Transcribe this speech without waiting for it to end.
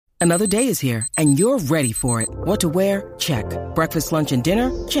Another day is here, and you're ready for it. What to wear? Check. Breakfast, lunch, and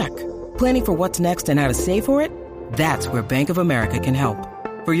dinner? Check. Planning for what's next and how to save for it? That's where Bank of America can help.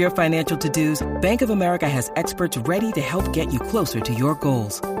 For your financial to-dos, Bank of America has experts ready to help get you closer to your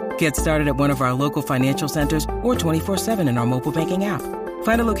goals. Get started at one of our local financial centers or 24/7 in our mobile banking app.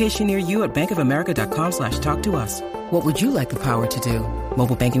 Find a location near you at bankofamerica.com/talktous. What would you like the power to do?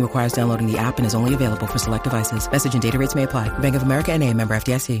 Mobile banking requires downloading the app and is only available for select devices. Message and data rates may apply. Bank of America N.A., member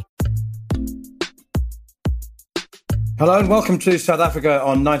FDIC. Hello and welcome to South Africa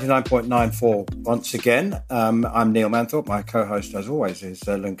on 99.94 once again. I'm Neil Manthorpe. My co-host, as always, is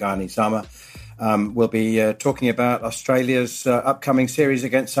Lungani Zama. We'll be talking about Australia's upcoming series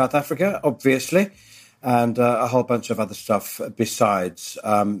against South Africa, obviously, and a whole bunch of other stuff besides.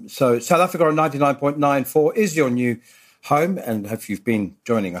 So South Africa on 99.94 is your new home, and if you've been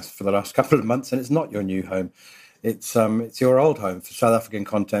joining us for the last couple of months, and it's not your new home, it's your old home for South African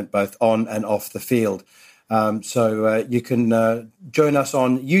content, both on and off the field. So you can join us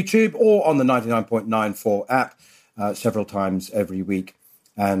on YouTube or on the 99.94 app several times every week.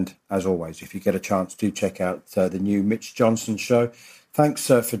 And as always, if you get a chance, do check out the new Mitch Johnson show. Thanks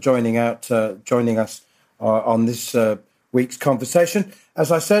for joining us on this week's conversation.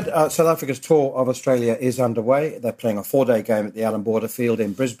 As I said, South Africa's tour of Australia is underway. They're playing a 4-day game at the Allan Border Field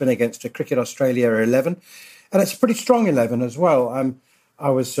in Brisbane against a Cricket Australia 11. And it's a pretty strong 11 as well. I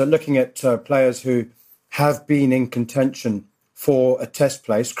was looking at players who have been in contention for a test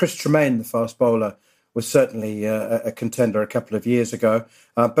place. Chris Tremaine, the fast bowler, was certainly a contender a couple of years ago.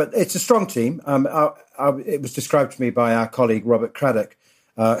 But it's a strong team. It was described to me by our colleague Robert Craddock,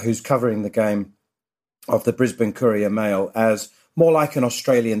 who's covering the game of the Brisbane Courier Mail, as more like an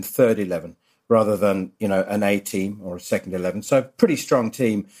Australian third 11 rather than, an A team or a second 11. So pretty strong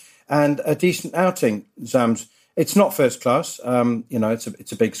team and a decent outing, Zams. It's not first class.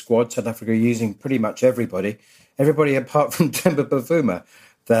 It's a big squad. South Africa are using pretty much everybody apart from Temba Bavuma,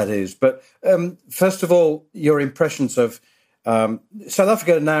 that is. But first of all, your impressions of South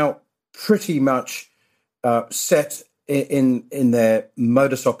Africa now pretty much set in their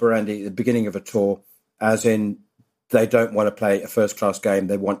modus operandi at the beginning of a tour, as in they don't want to play a first class game.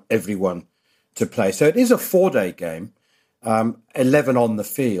 They want everyone to play. So it is a 4-day game, 11 on the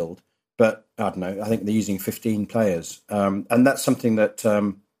field. But I don't know, I think they're using 15 players. And that's something that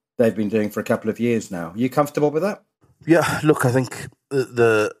they've been doing for a couple of years now. Are you comfortable with that? Yeah, look, I think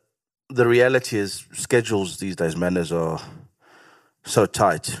the reality is schedules these days, managers are so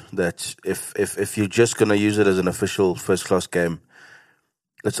tight that if you're just going to use it as an official first-class game,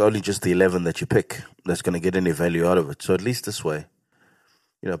 it's only just the 11 that you pick that's going to get any value out of it. So at least this way,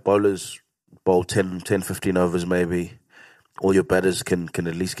 bowlers bowl 10, 15 overs maybe. All your batters can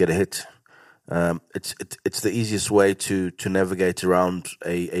at least get a hit. It's the easiest way to navigate around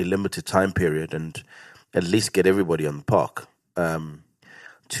a limited time period and at least get everybody on the park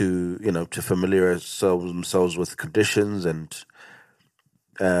to familiarize themselves with conditions. And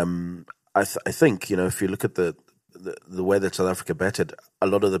I think if you look at the way that South Africa batted, a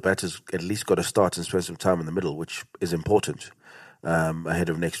lot of the batters at least got to start and spend some time in the middle, which is important ahead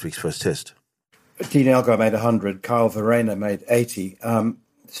of next week's first test. Dean Elgar made 100, Kyle Verreynne made 80.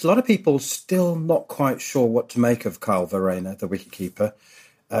 There's a lot of people still not quite sure what to make of Kyle Verreynne, the wicketkeeper.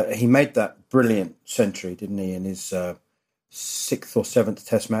 He made that brilliant century, didn't he, in his 6th or 7th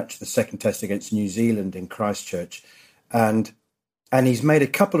test match, the second test against New Zealand in Christchurch. And he's made a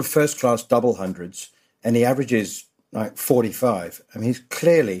couple of first-class double hundreds, and he averages like 45. I mean, he's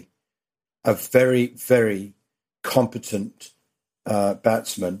clearly a very, very competent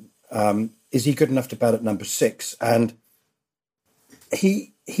batsman. Is he good enough to bat at number 6? And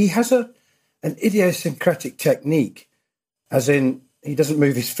he has an idiosyncratic technique, as in he doesn't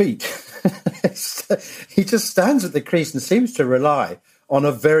move his feet. He just stands at the crease and seems to rely on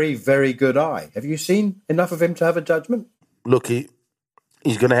a very, very good eye. Have you seen enough of him to have a judgment? Look, he's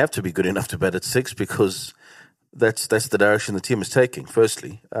going to have to be good enough to bat at 6 because that's the direction the team is taking,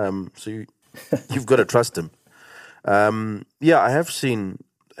 firstly. So you've got to trust him. I have seen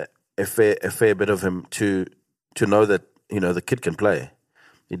a fair bit of him to know that the kid can play.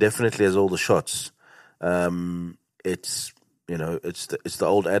 He definitely has all the shots. It's the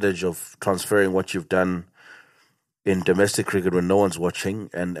old adage of transferring what you've done in domestic cricket when no one's watching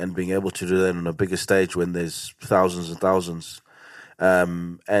and being able to do that on a bigger stage when there's thousands and thousands,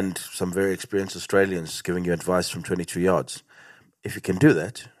 and some very experienced Australians giving you advice from 22 yards. If you can do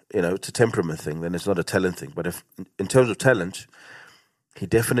that, it's a temperament thing, then it's not a talent thing. But if in terms of talent, he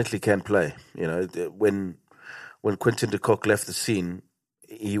definitely can play. When Quinton de Kock left the scene,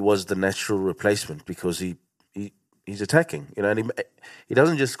 he was the natural replacement because he he's attacking, and he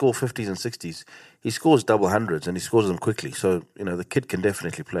doesn't just score 50s and 60s. He scores double hundreds, and he scores them quickly. So, the kid can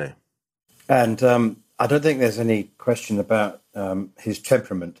definitely play. And I don't think there's any question about his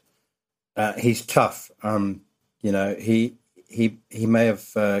temperament. He's tough. He may have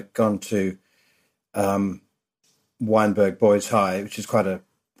gone to Wynberg Boys High, which is it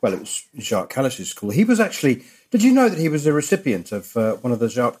was Jacques Kallis's school. He was actually, did you know that he was a recipient of one of the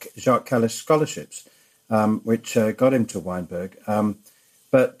Jacques Kallis scholarships, which got him to Wynberg?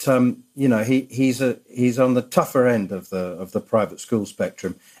 He's on the tougher end of the private school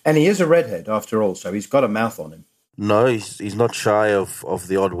spectrum, and he is a redhead after all, so he's got a mouth on him. No, he's not shy of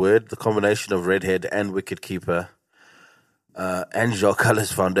the odd word. The combination of redhead and wicketkeeper and Jacques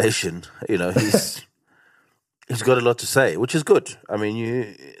Kallis Foundation, he's got a lot to say, which is good. I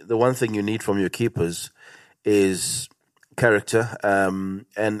mean, the one thing you need from your keepers is character, and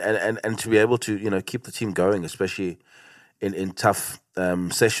to be able to keep the team going, especially in tough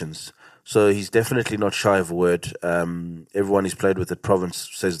sessions. So he's definitely not shy of a word. Everyone he's played with at Province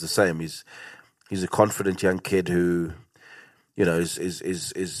says the same. He's a confident young kid who, is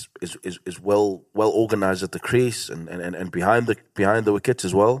well organized at the crease and behind the wickets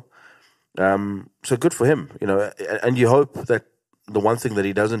as well. So good for him, and you hope that the one thing that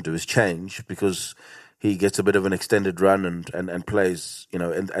he doesn't do is change, because he gets a bit of an extended run and plays,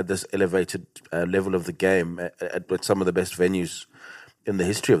 at this elevated level of the game at some of the best venues in the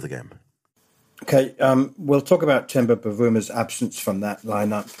history of the game. Okay, we'll talk about Temba Bavuma's absence from that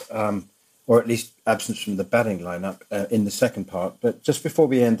lineup, or at least absence from the batting lineup in the second part. But just before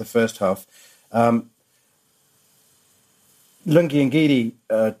we end the first half, Lungi Ngidi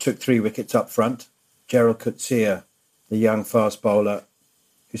took 3 wickets up front. Gerald Coetzee, the young fast bowler,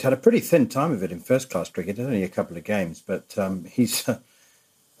 who's had a pretty thin time of it in first-class cricket, only a couple of games, but he's...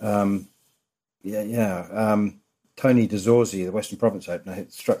 Tony de Zorzi, the Western Province opener,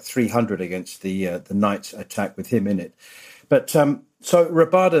 struck 300 against the Knights attack with him in it. But so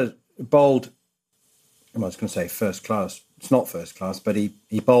Rabada bowled, I was going to say first class. It's not first class, but he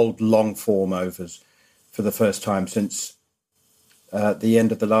bowled long form overs for the first time since the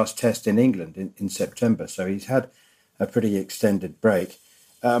end of the last test in England in September. So he's had a pretty extended break.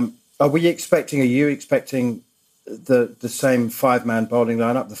 Are you expecting the same 5-man bowling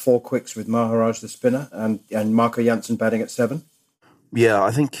lineup, the 4 quicks with Maharaj the spinner and Marco Jansen batting at 7? Yeah,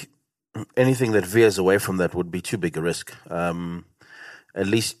 I think anything that veers away from that would be too big a risk. At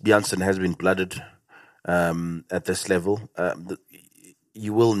least Jansen has been blooded at this level.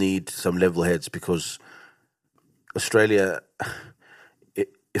 You will need some level heads, because Australia,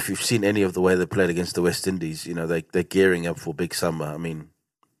 if you've seen any of the way they played against the West Indies, they're gearing up for big summer. I mean,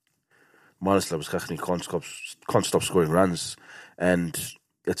 Marnus Labuschagne can't stop scoring runs, and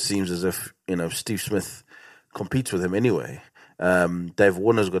it seems as if Steve Smith competes with him anyway. Dave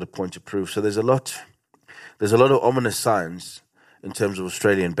Warner's got a point to prove, so there's a lot of ominous signs in terms of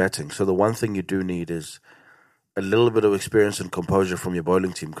Australian batting. So the one thing you do need is a little bit of experience and composure from your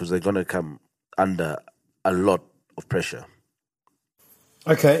bowling team, because they're going to come under a lot of pressure.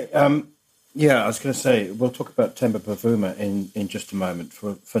 Okay. I was going to say, we'll talk about Temba Bavuma in just a moment.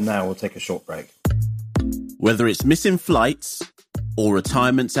 For now, we'll take a short break. Whether it's missing flights or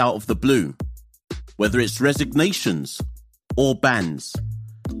retirements out of the blue, whether it's resignations or bans,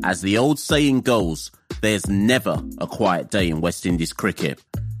 as the old saying goes, there's never a quiet day in West Indies cricket.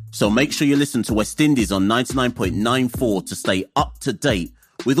 So make sure you listen to West Indies on 99.94 to stay up to date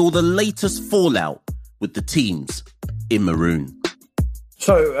with all the latest fallout with the teams in maroon.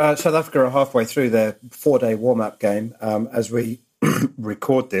 So South Africa are halfway through their 4-day warm-up game as we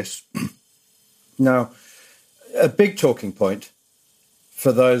record this. Now, a big talking point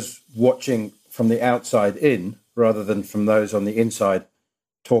for those watching from the outside in, rather than from those on the inside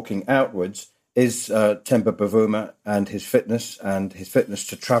talking outwards, is Temba Bavuma and his fitness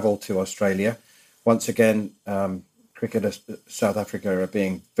to travel to Australia. Once again, cricketers South Africa are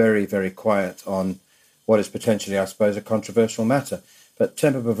being very, very quiet on what is potentially, I suppose, a controversial matter. But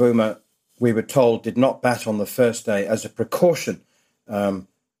Temba Bavuma, we were told, did not bat on the first day as a precaution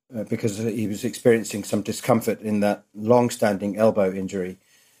because he was experiencing some discomfort in that long-standing elbow injury.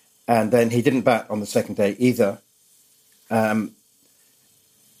 And then he didn't bat on the second day either. And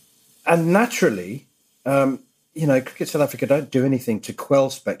naturally, Cricket South Africa don't do anything to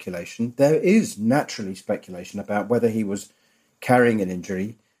quell speculation. There is naturally speculation about whether he was carrying an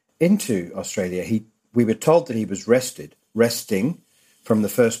injury into Australia. We were told that he was resting from the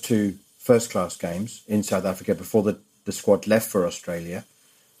first 2 first-class games in South Africa before the squad left for Australia.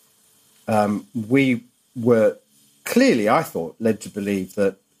 We were clearly, I thought, led to believe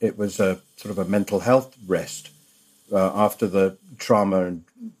that it was a sort of a mental health rest after the trauma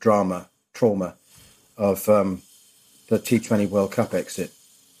of the T20 World Cup exit.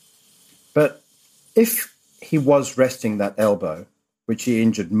 But if he was resting that elbow, which he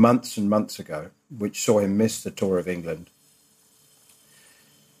injured months and months ago, which saw him miss the Tour of England,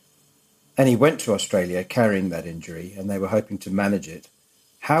 and he went to Australia carrying that injury and they were hoping to manage it,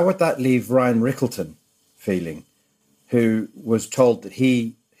 how would that leave Ryan Rickelton feeling, who was told that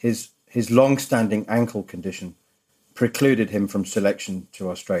his long-standing ankle condition precluded him from selection to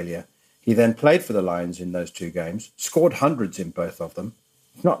Australia? He then played for the Lions in those two games, scored hundreds in both of them.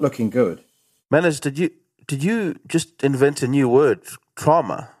 It's not looking good. Manners, did you just invent a new word,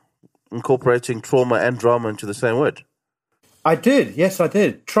 trauma, incorporating trauma and drama into the same word? I did. Yes, I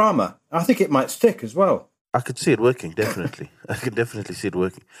did. Trauma. I think it might stick as well. I could see it working, definitely. I could definitely see it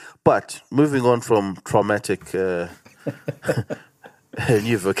working. But moving on from traumatic new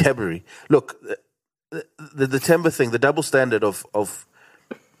vocabulary. Look, the Temba thing, the double standard of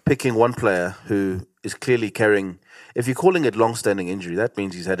picking one player who is clearly carrying, if you're calling it long-standing injury, that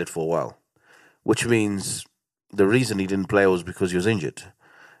means he's had it for a while, which means the reason he didn't play was because he was injured.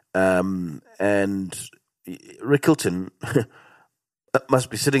 And Rickelton must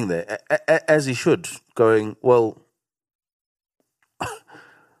be sitting there, as he should, going, well,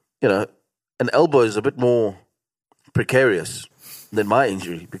 an elbow is a bit more precarious than my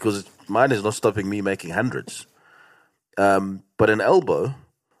injury because mine is not stopping me making hundreds. But an elbow,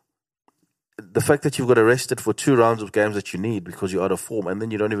 the fact that you've got arrested for 2 rounds of games that you need because you're out of form and then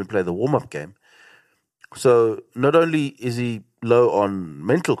you don't even play the warm-up game. So not only is he low on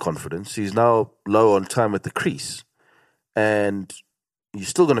mental confidence, he's now low on time at the crease. And you're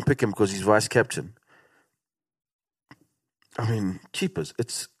still going to pick him because he's vice captain. I mean, cheapers.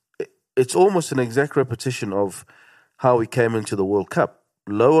 It's almost an exact repetition of how he came into the World Cup.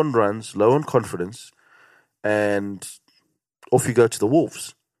 Low on runs, low on confidence, and off you go to the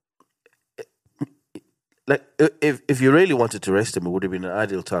Wolves. Like, if you really wanted to rest him, it would have been an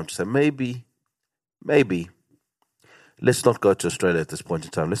ideal time to say, maybe, let's not go to Australia at this point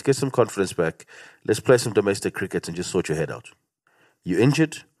in time. Let's get some confidence back. Let's play some domestic cricket and just sort your head out. You're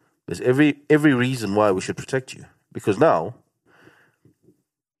injured. There's every reason why we should protect you. Because now,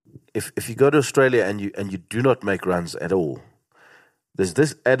 if you go to Australia and you do not make runs at all, there's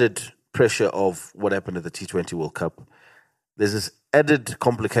this added pressure of what happened at the T20 World Cup. There's this added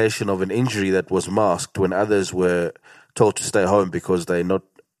complication of an injury that was masked when others were told to stay home because they're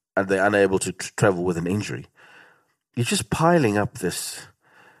unable to travel with an injury. You're just piling up this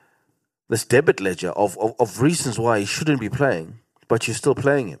debit ledger of reasons why he shouldn't be playing, but you're still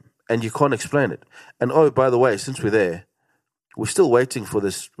playing him, and you can't explain it. And oh, by the way, since we're there, we're still waiting for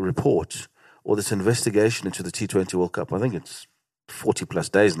this report or this investigation into the T20 World Cup. I think it's 40 plus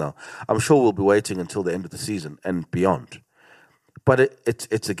days now. I'm sure we'll be waiting until the end of the season and beyond. But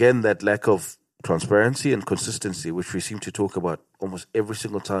it's again that lack of transparency and consistency, which we seem to talk about almost every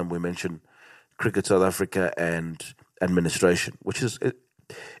single time we mention Cricket South Africa and administration, which is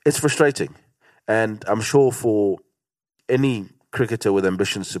it's frustrating. And I'm sure for any cricketer with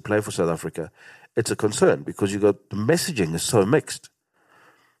ambitions to play for South Africa, it's a concern because the messaging is so mixed.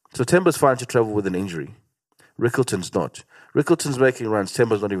 So Temba's fine to travel with an injury. Rickelton's not. Rickelton's making runs,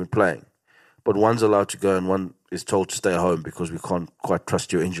 Temba's not even playing. But one's allowed to go and one is told to stay home because we can't quite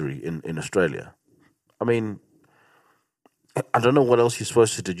trust your injury in Australia. I mean, I don't know what else you're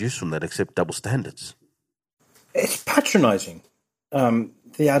supposed to deduce from that except double standards. It's patronising,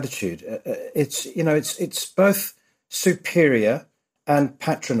 the attitude. It's both superior and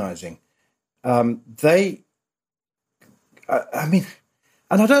patronising. And I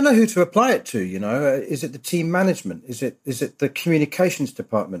don't know who to apply it to. Is it the team management? Is it the communications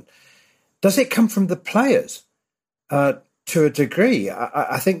department? Does it come from the players? To a degree,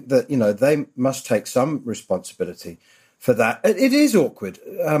 I think that they must take some responsibility for that. It is awkward,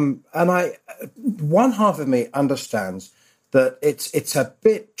 and one half of me understands that it's a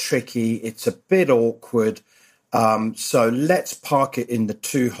bit tricky, it's a bit awkward. So let's park it in the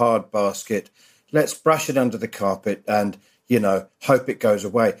too hard basket. Let's brush it under the carpet and hope it goes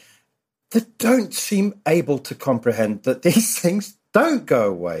away. They don't seem able to comprehend that these things don't go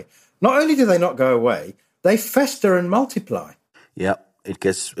away. Not only do they not go away, they fester and multiply. Yeah, it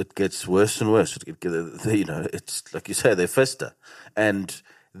gets worse and worse. It's like you say, they fester. And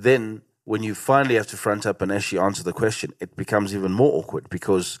then when you finally have to front up and actually answer the question, it becomes even more awkward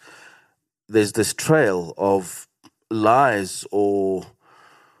because there's this trail of lies or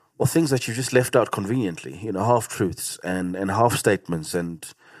things that you just left out conveniently, half-truths and half-statements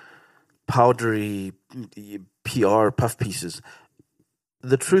and powdery PR puff pieces.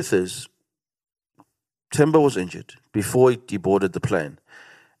 The truth is, Temba was injured before he boarded the plane,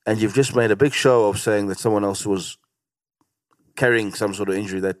 and you've just made a big show of saying that someone else was carrying some sort of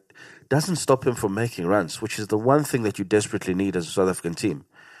injury that doesn't stop him from making runs, which is the one thing that you desperately need as a South African team,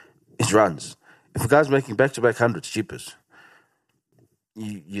 is runs. If a guy's making back-to-back hundreds, cheapers,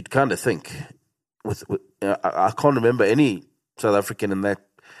 you'd kind of think, I can't remember any South African in that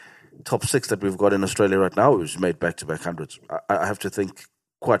top 6 that we've got in Australia right now who's made back-to-back hundreds. I have to think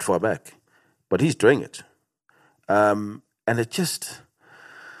quite far back. But he's doing it. And it just,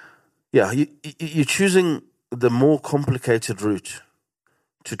 you're choosing the more complicated route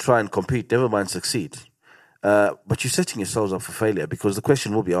to try and compete, never mind succeed. But you're setting yourselves up for failure because the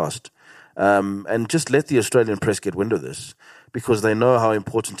question will be asked. And just let the Australian press get wind of this because they know how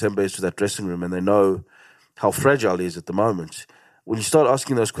important Temba is to that dressing room and they know how fragile he is at the moment. When you start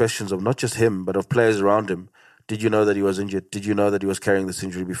asking those questions of not just him, but of players around him, did you know that he was injured? Did you know that he was carrying this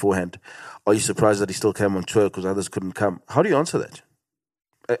injury beforehand? Are you surprised that he still came on tour because others couldn't come? How do you answer that?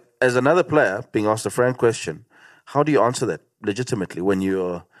 As another player being asked a frank question, how do you answer that legitimately when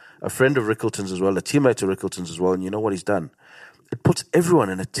you're a friend of Rickelton's as well, a teammate of Rickelton's as well, and you know what he's done? It puts everyone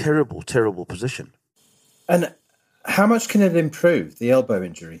in a terrible, terrible position. And how much can it improve, the elbow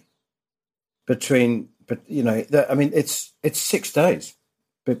injury? It's 6 days.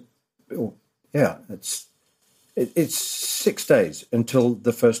 It's 6 days until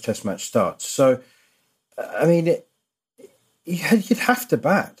the first Test match starts. So, I mean, you'd have to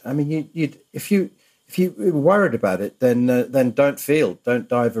bat. I mean, if you were worried about it, then don't field, don't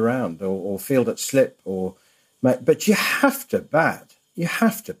dive around, or field at slip, but you have to bat. You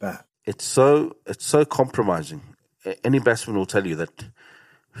have to bat. It's so compromising. Any batsman will tell you that,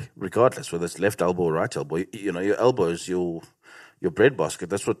 regardless whether it's left elbow or right elbow, your elbow is your breadbasket.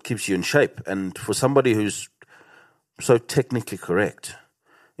 That's what keeps you in shape. And for somebody who's so technically correct,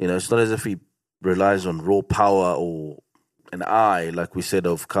 it's not as if he relies on raw power or an eye, like we said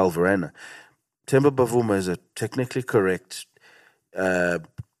of Kyle Verreynne. Temba Bavuma is a technically correct,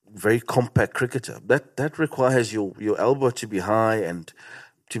 very compact cricketer. That requires your elbow to be high and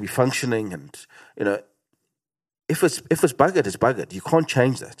to be functioning. And if it's buggered, it's buggered. You can't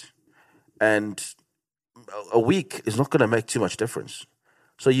change that. And a week is not going to make too much difference.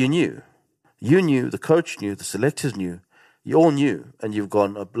 So you knew, the coach knew, the selectors knew, you all knew, and you've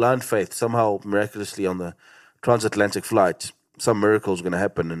gone a blind faith. Somehow, miraculously, on the transatlantic flight, some miracle is going to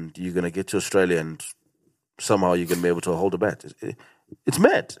happen, and you're going to get to Australia, and somehow you're going to be able to hold a bat. It's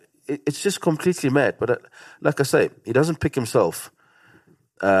mad. It's just completely mad. But like I say, he doesn't pick himself,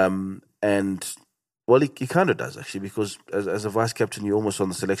 and he kind of does actually, because as a vice captain, you're almost on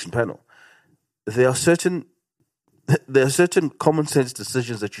the selection panel. There are certain common sense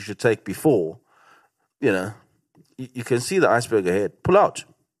decisions that you should take before, you can see the iceberg ahead. Pull out,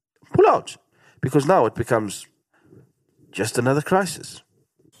 because now it becomes just another crisis.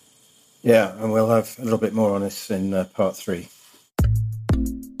 Yeah, and we'll have a little bit more on this in part 3.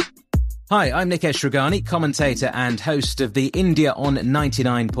 Hi, I'm Nikesh Rugani, commentator and host of the India on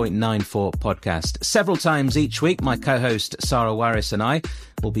 99.94 podcast. Several times each week, my co-host Sarah Waris and I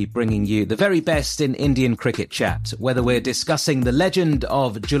will be bringing you the very best in Indian cricket chat, whether we're discussing the legend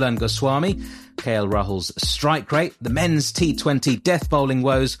of Jhulan Goswami, KL Rahul's strike rate, the men's T20 death bowling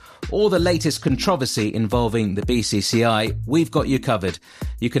woes, or the latest controversy involving the BCCI. We've got you covered.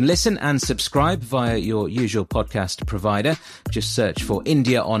 You can listen and subscribe via your usual podcast provider. Just search for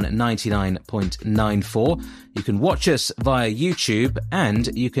India on 99.94. You can watch us via YouTube and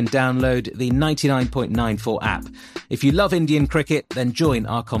you can download the 99.94 app. If you love Indian cricket, then join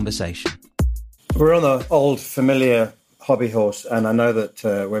our conversation. We're on the old familiar hobby horse, and I know that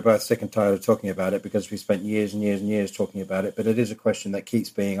we're both sick and tired of talking about it because we spent years and years and years talking about it, but it is a question that keeps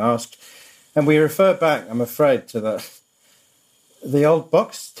being asked. And we refer back, I'm afraid, to the old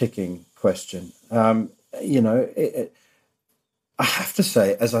box ticking question. I have to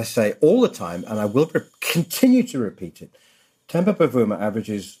say, as I say all the time, and I will continue to repeat it, Temba Bavuma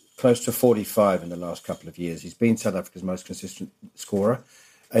averages close to 45 in the last couple of years. He's been South Africa's most consistent scorer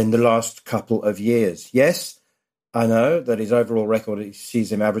in the last couple of years. Yes, I know that his overall record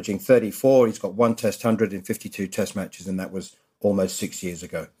sees him averaging 34. He's got 1 Test 100 in 52 Test matches, and that was almost 6 years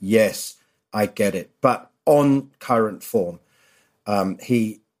ago. Yes, I get it. But on current form,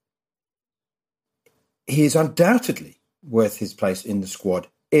 he is undoubtedly worth his place in the squad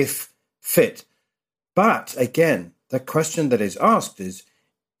if fit. But again, the question that is asked is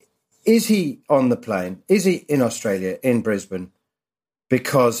he on the plane? Is he in Australia, in Brisbane,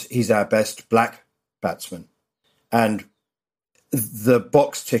 because he's our best black batsman? And the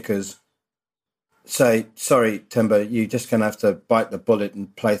box tickers say, sorry, Timber, you're just going to have to bite the bullet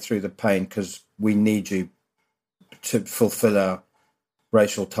and play through the pain because we need you to fulfill our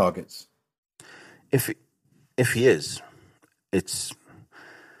racial targets? If he is, it's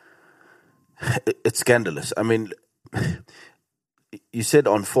scandalous. I mean, you said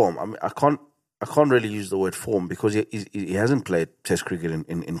on form. I mean, I can't really use the word form because he hasn't played Test cricket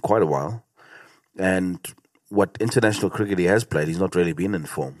in quite a while, and what international cricket he has played, he's not really been in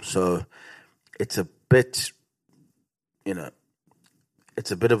form. So it's a bit,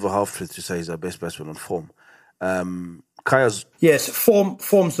 it's a bit of a half truth to say he's our best batsman on form. Kaya's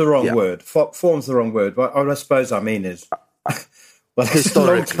form's the wrong word. Form's the wrong word. What I suppose I mean is, well, it's a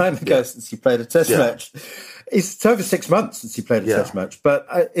long time ago since he played a Test match. It's over 6 months since he played a Test match. But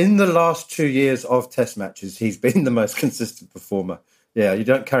in the last 2 years of Test matches, he's been the most consistent performer. Yeah, you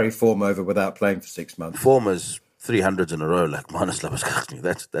don't carry form over without playing for 6 months. Form is 300s in a row, like Marnus Labuschagne.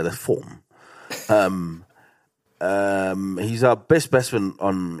 That's form. He's our best batsman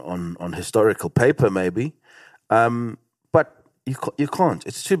on historical paper, maybe. But you can't.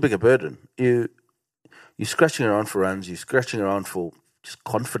 It's too big a burden. You're scratching around for runs. You're scratching around for just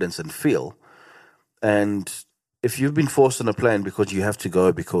confidence and feel. And if you've been forced on a plane because you have to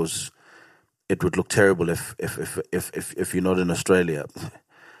go because it would look terrible if you're not in Australia,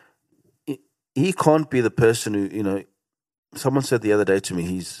 he can't be the person who, someone said the other day to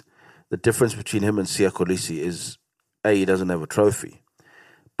me, the difference between him and Siya Kolisi is, A, he doesn't have a trophy,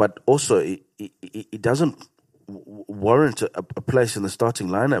 but also he doesn't warrant a place in the starting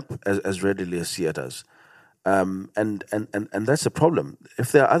lineup as readily as Siya does. And that's a problem.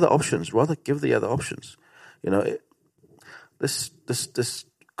 If there are other options, rather give the other options. This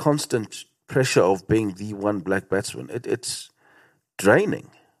constant pressure of being the one black batsman, it's draining.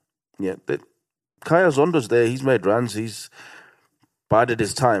 Yeah, but Khaya Zondo's there. He's made runs. He's bided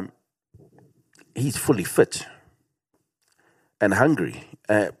his time. He's fully fit and hungry,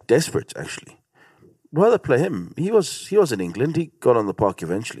 desperate actually. Rather play him. He was in England. He got on the park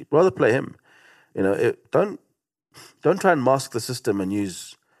eventually. Rather play him. Don't try and mask the system and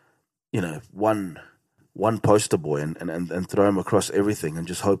use, one poster boy and throw him across everything and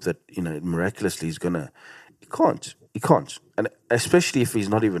just hope that, miraculously he's gonna. He can't. And especially if he's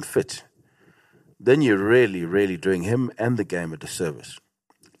not even fit, then you're really, really doing him and the game a disservice.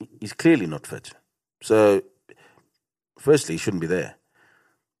 He's clearly not fit. So, firstly, he shouldn't be there.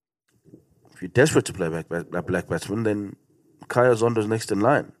 If you're desperate to play a black batsman, then Khaya Zondo's next in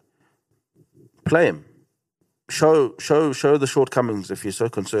line. Play him. Show the shortcomings. If you're so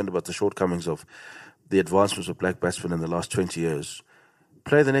concerned about the shortcomings of the advancements of black batsmen in the last 20 years,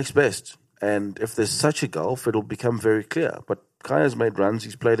 play the next best. And if there's such a gulf, it'll become very clear. But Kaya's made runs.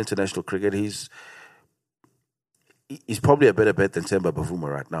 He's played international cricket. He's probably a better bet than Temba Bavuma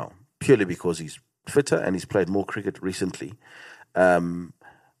right now, purely because he's fitter and he's played more cricket recently. So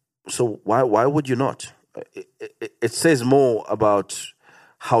why would you not? It says more about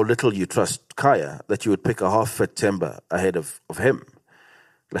how little you trust Khaya that you would pick a half-fit Temba ahead of him.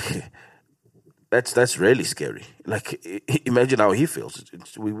 Like, that's really scary. Like, imagine how he feels.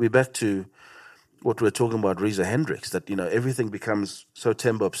 We're back to what we were talking about, Reza Hendricks, that, everything becomes so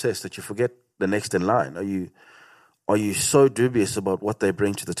Temba obsessed that you forget the next in line. Are you so dubious about what they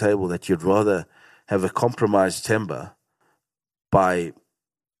bring to the table that you'd rather have a compromised Temba by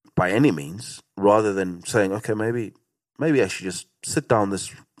any means, rather than saying, okay, maybe I should just sit down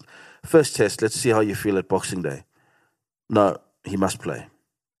this first test, let's see how you feel at Boxing Day. No, he must play.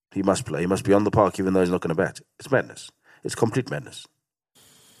 He must play. He must be on the park even though he's not going to bat. It's madness. It's complete madness.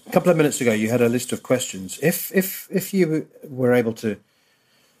 A couple of minutes ago, you had a list of questions. If you were able to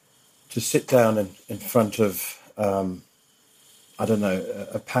sit down in front of, a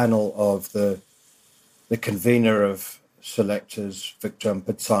panel of the convener of selectors, Vikram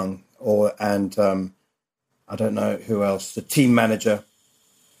Patsang, and I don't know who else, the team manager,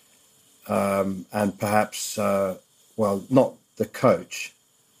 and perhaps, not the coach,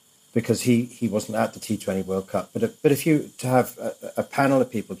 because he wasn't at the T20 World Cup. But if you to have a panel of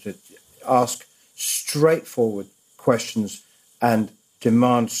people to ask straightforward questions and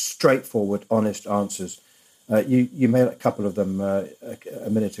demand straightforward, honest answers, you made a couple of them a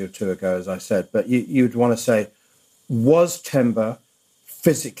minute or two ago, as I said. But you'd want to say, was Temba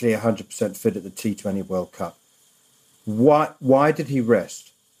physically 100% fit at the T20 World Cup? Why did he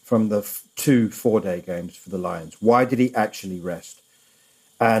rest from the 2 4-day games for the Lions? Why did he actually rest?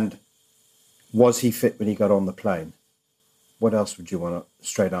 And was he fit when he got on the plane? What else would you want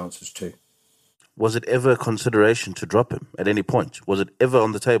straight answers to? Was it ever a consideration to drop him at any point? Was it ever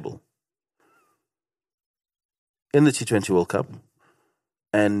on the table? In the T20 World Cup?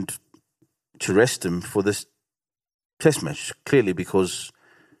 And to rest him for this test match, clearly because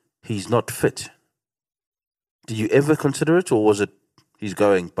he's not fit. Did you ever consider it, or was it he's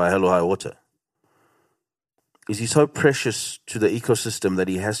going by hell or high water? Is he so precious to the ecosystem that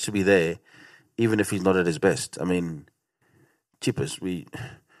he has to be there even if he's not at his best? I mean, cheapers, we've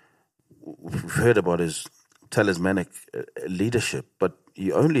heard about his talismanic leadership, but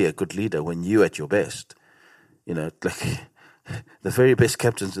you're only a good leader when you're at your best. You know, like the very best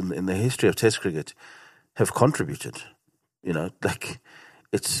captains in the history of Test cricket have contributed. You know, like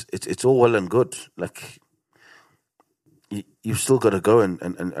it's all well and good. Like you've still got to go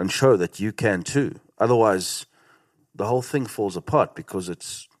and show that you can too. Otherwise, the whole thing falls apart because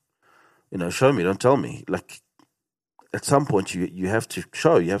it's, you know, show me, don't tell me. Like at some point you have to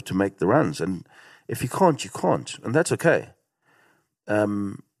show, you have to make the runs, and if you can't, you can't, and that's okay.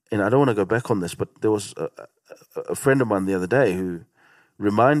 And I don't want to go back on this, but there was a friend of mine the other day who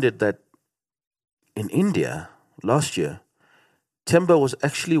reminded that in India last year, Temba was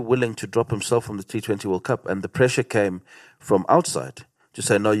actually willing to drop himself from the T20 World Cup, and the pressure came from outside to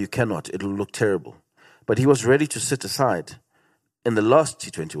say, no, you cannot, it'll look terrible. But he was ready to sit aside in the last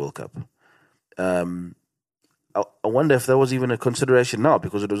T20 World Cup. I wonder if that was even a consideration now,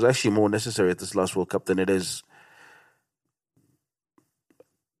 because it was actually more necessary at this last World Cup than it is,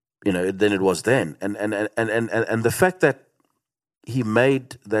 you know, than it was then. And the fact that he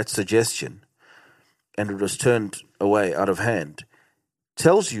made that suggestion and it was turned away out of hand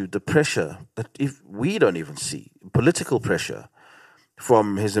tells you the pressure that if we don't even see, political pressure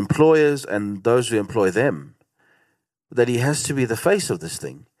from his employers and those who employ them, that he has to be the face of this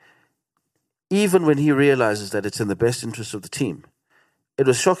thing, even when he realizes that it's in the best interest of the team. It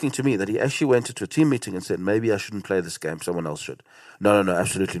was shocking to me that he actually went into a team meeting and said, maybe I shouldn't play this game, someone else should. No,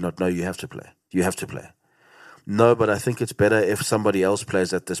 absolutely not. No, you have to play. You have to play. No, but I think it's better if somebody else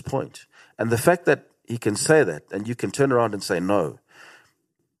plays at this point. And the fact that he can say that and you can turn around and say, no,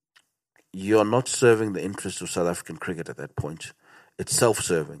 you're not serving the interests of South African cricket at that point. It's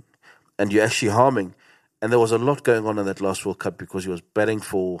self-serving. And you're actually harming. And there was a lot going on in that last World Cup because he was batting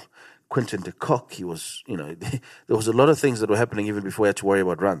for Quinton de Kock. He was, you know, there was a lot of things that were happening even before he had to worry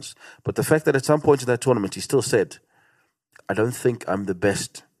about runs. But the fact that at some point in that tournament, he still said, I don't think I'm the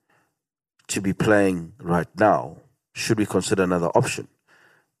best to be playing right now. Should we consider another option?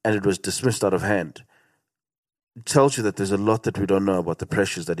 And it was dismissed out of hand. It tells you that there's a lot that we don't know about the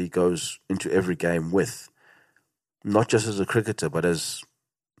pressures that he goes into every game with. Not just as a cricketer, but as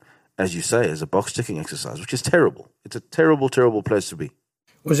you say, as a box-ticking exercise, which is terrible. It's a terrible, terrible place to be.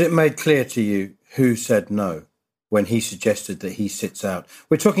 Was it made clear to you who said no when he suggested that he sits out?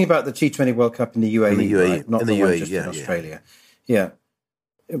 We're talking about the T20 World Cup in the UAE, right? Not the one just in Australia. Yeah.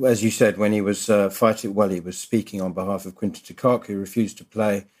 As you said, when he was fighting, well, he was speaking on behalf of Quinton de Kock, who refused to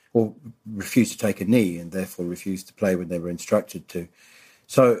play or refused to take a knee and therefore refused to play when they were instructed to.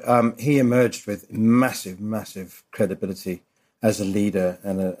 So he emerged with massive, massive credibility as a leader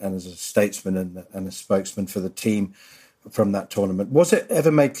and as a statesman and a spokesman for the team from that tournament. Was it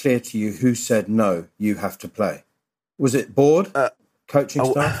ever made clear to you who said, no, you have to play? Was it board, coaching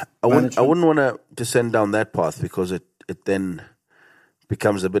staff, I wouldn't want to descend down that path because it then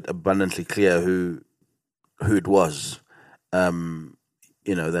becomes a bit abundantly clear who it was,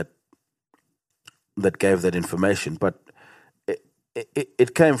 you know, that gave that information. But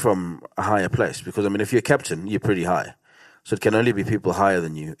it came from a higher place because, I mean, if you're a captain, you're pretty high. So it can only be people higher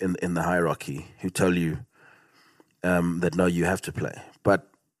than you in the hierarchy who tell you that, no, you have to play. But,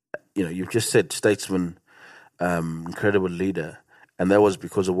 you know, you've just said statesman, incredible leader, and that was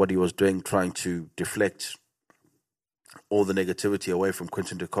because of what he was doing, trying to deflect all the negativity away from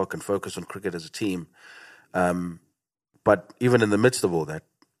Quinton de Kock and focus on cricket as a team. But even in the midst of all that,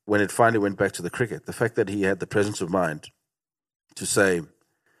 when it finally went back to the cricket, the fact that he had the presence of mind to say,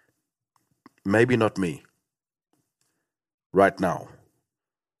 maybe not me right now.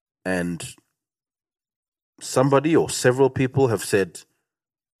 And somebody or several people have said,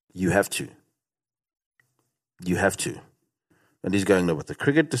 you have to. You have to. And he's going, no, but the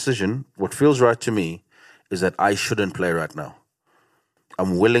cricket decision, what feels right to me is that I shouldn't play right now.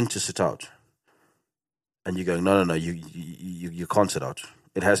 I'm willing to sit out. And you're going, no, you can't sit out.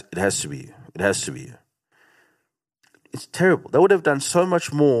 It has to be you. It has to be you. It's terrible. That would have done so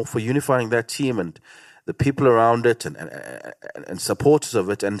much more for unifying that team and the people around it and supporters of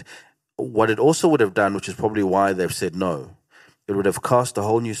it. And what it also would have done, which is probably why they've said no, it would have cast a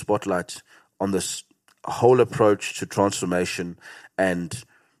whole new spotlight on this whole approach to transformation and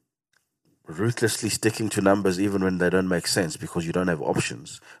ruthlessly sticking to numbers even when they don't make sense because you don't have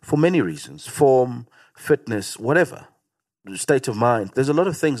options for many reasons, form, fitness, whatever. state of mind. There's a lot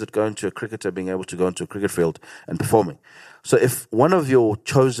of things that go into a cricketer being able to go into a cricket field and performing. So if one of your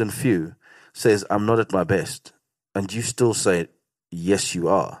chosen few says, I'm not at my best, and you still say, yes, you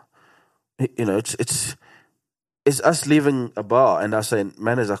are, you know, it's us leaving a bar and us saying,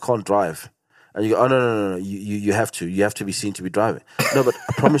 manners, I can't drive. And you go, oh, no, you have to. You have to be seen to be driving. No, but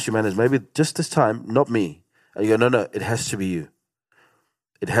I promise you, manners, maybe just this time, not me. And you go, no, it has to be you.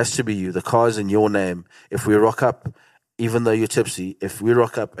 It has to be you. The car is in your name. If we rock up, even though you're tipsy, if we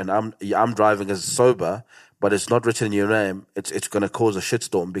rock up and I'm driving as sober, but it's not written in your name, it's going to cause a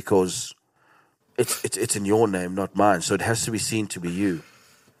shitstorm because it's in your name, not mine. So it has to be seen to be you.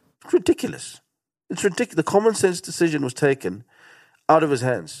 It's ridiculous. It's ridiculous. The common sense decision was taken out of his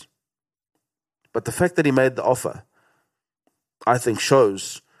hands. But the fact that he made the offer, I think,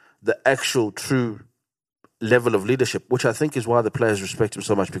 shows the actual true level of leadership, which I think is why the players respect him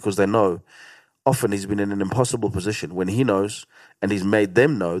so much, because they know often he's been in an impossible position when he knows, and he's made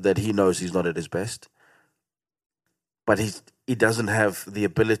them know that he knows he's not at his best. But he doesn't have the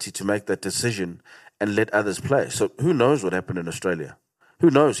ability to make that decision and let others play. So who knows what happened in Australia? Who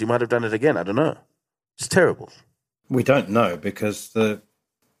knows? He might have done it again. I don't know. It's terrible. We don't know because the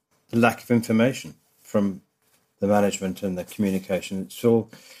lack of information from the management and the communication. It's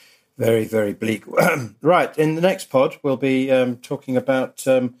all very, very bleak. Right, in the next pod, we'll be talking about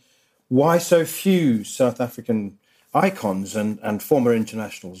why so few South African icons and former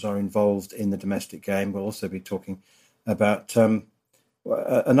internationals are involved in the domestic game. We'll also be talking about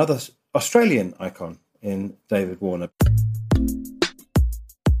another Australian icon in David Warner.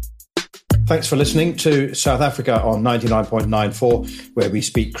 Thanks for listening to South Africa on 99.94, where we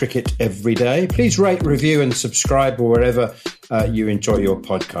speak cricket every day. Please rate, review and subscribe wherever you enjoy your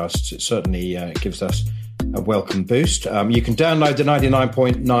podcasts. It certainly gives us a welcome boost. You can download the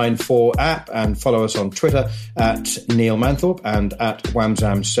 99.94 app and follow us on Twitter at Neil Manthorpe and at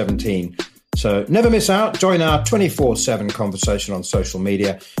Wamzam17. So never miss out. Join our 24/7 conversation on social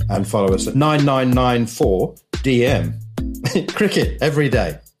media and follow us at 9994DM. Cricket every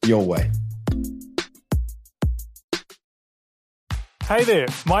day, your way. Hey there,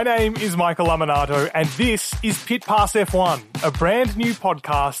 my name is Michael Laminato and this is Pit Pass F1, a brand new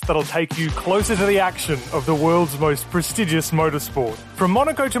podcast that'll take you closer to the action of the world's most prestigious motorsport. From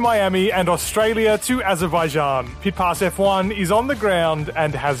Monaco to Miami and Australia to Azerbaijan, Pit Pass F1 is on the ground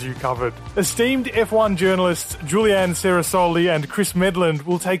and has you covered. Esteemed F1 journalists Julianne Serasoli and Chris Medland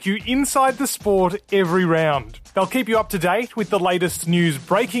will take you inside the sport every round. They'll keep you up to date with the latest news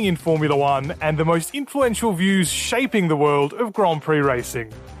breaking in Formula One and the most influential views shaping the world of Grand Prix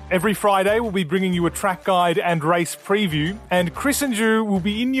racing. Every Friday, we'll be bringing you a track guide and race preview, and Chris and Ju will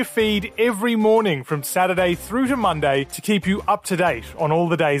be in your feed every morning from Saturday through to Monday to keep you up to date on all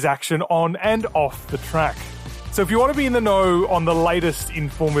the day's action on and off the track. So if you want to be in the know on the latest in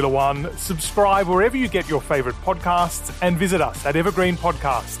Formula One, subscribe wherever you get your favourite podcasts and visit us at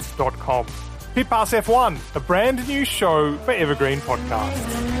evergreenpodcasts.com. Pit Pass F1, a brand new show for Evergreen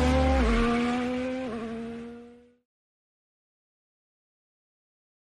Podcasts.